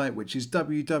website, which is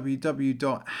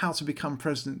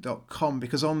www.howtobecomepresident.com,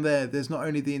 because on there's not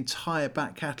only the entire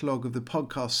back catalogue of the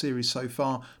podcast series so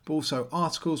far, but also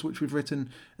articles which we've written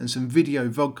and some video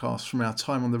vodcasts from our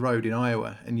time on the road in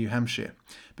Iowa and New Hampshire.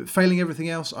 But failing everything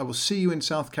else, I will see you in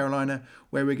South Carolina,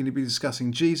 where we're going to be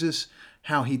discussing Jesus,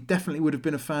 how he definitely would have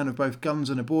been a fan of both guns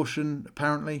and abortion,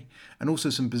 apparently, and also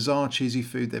some bizarre cheesy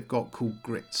food they've got called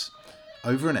grits.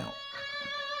 Over and out.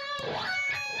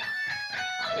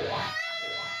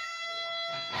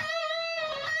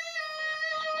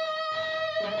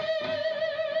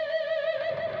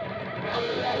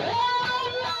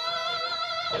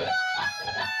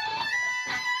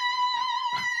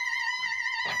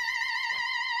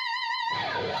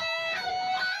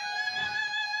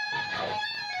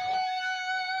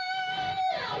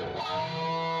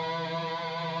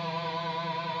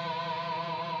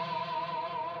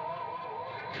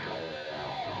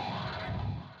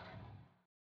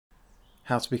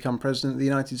 How to Become President of the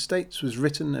United States was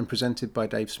written and presented by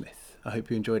Dave Smith. I hope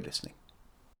you enjoyed listening.